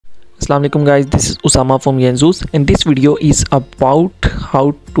Assalamu alaikum guys, this is Usama from Yanzus and this video is about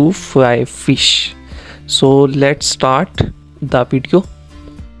how to fry fish. So let's start the video.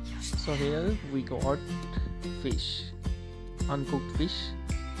 So here we got fish, uncooked fish,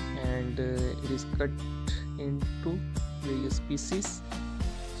 and it is cut into various pieces.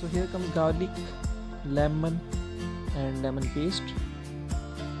 So here comes garlic, lemon and lemon paste,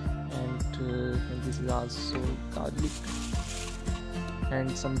 and this is also garlic and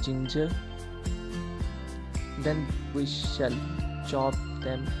some ginger. Then we shall chop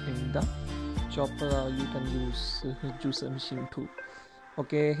them in the chopper, or you can use juicer machine too.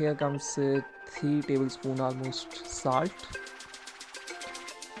 Okay, here comes 3 tablespoons almost salt,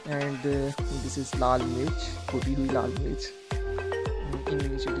 and this is lal mirch, puri hui lal mirch. In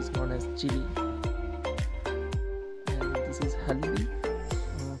English it is known as chili. And this is haldi.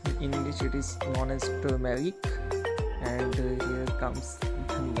 In English it is known as turmeric. And here comes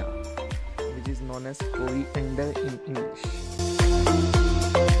dhania, which is known as coriander in English.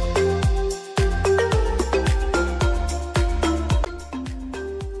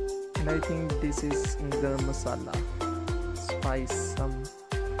 And I think this is garam masala, spice some.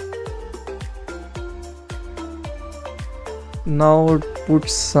 Now put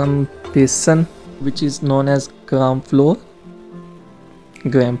some besan, which is known as gram flour.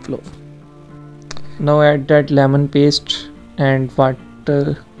 Now add that lemon paste and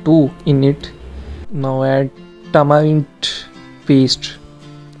water too in it. Now add tamarind paste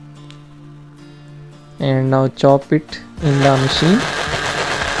and now chop it in the machine.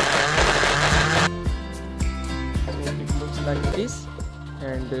 So it looks like this,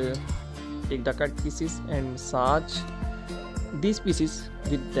 and take the cut pieces and massage these pieces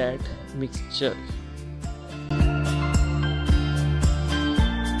with that mixture.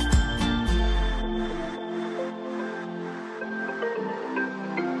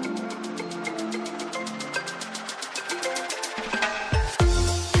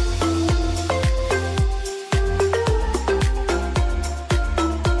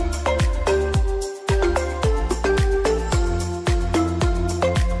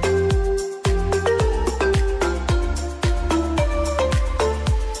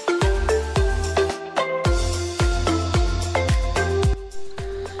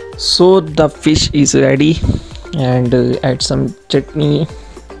 So the fish is ready, and add some chutney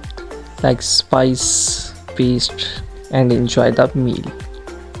like spice paste and enjoy the meal.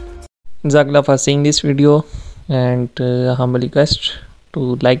 Jazakallah for seeing this video, and humble request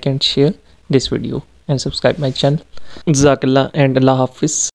to like and share this video and subscribe my channel. Jazakallah and Allah Hafiz.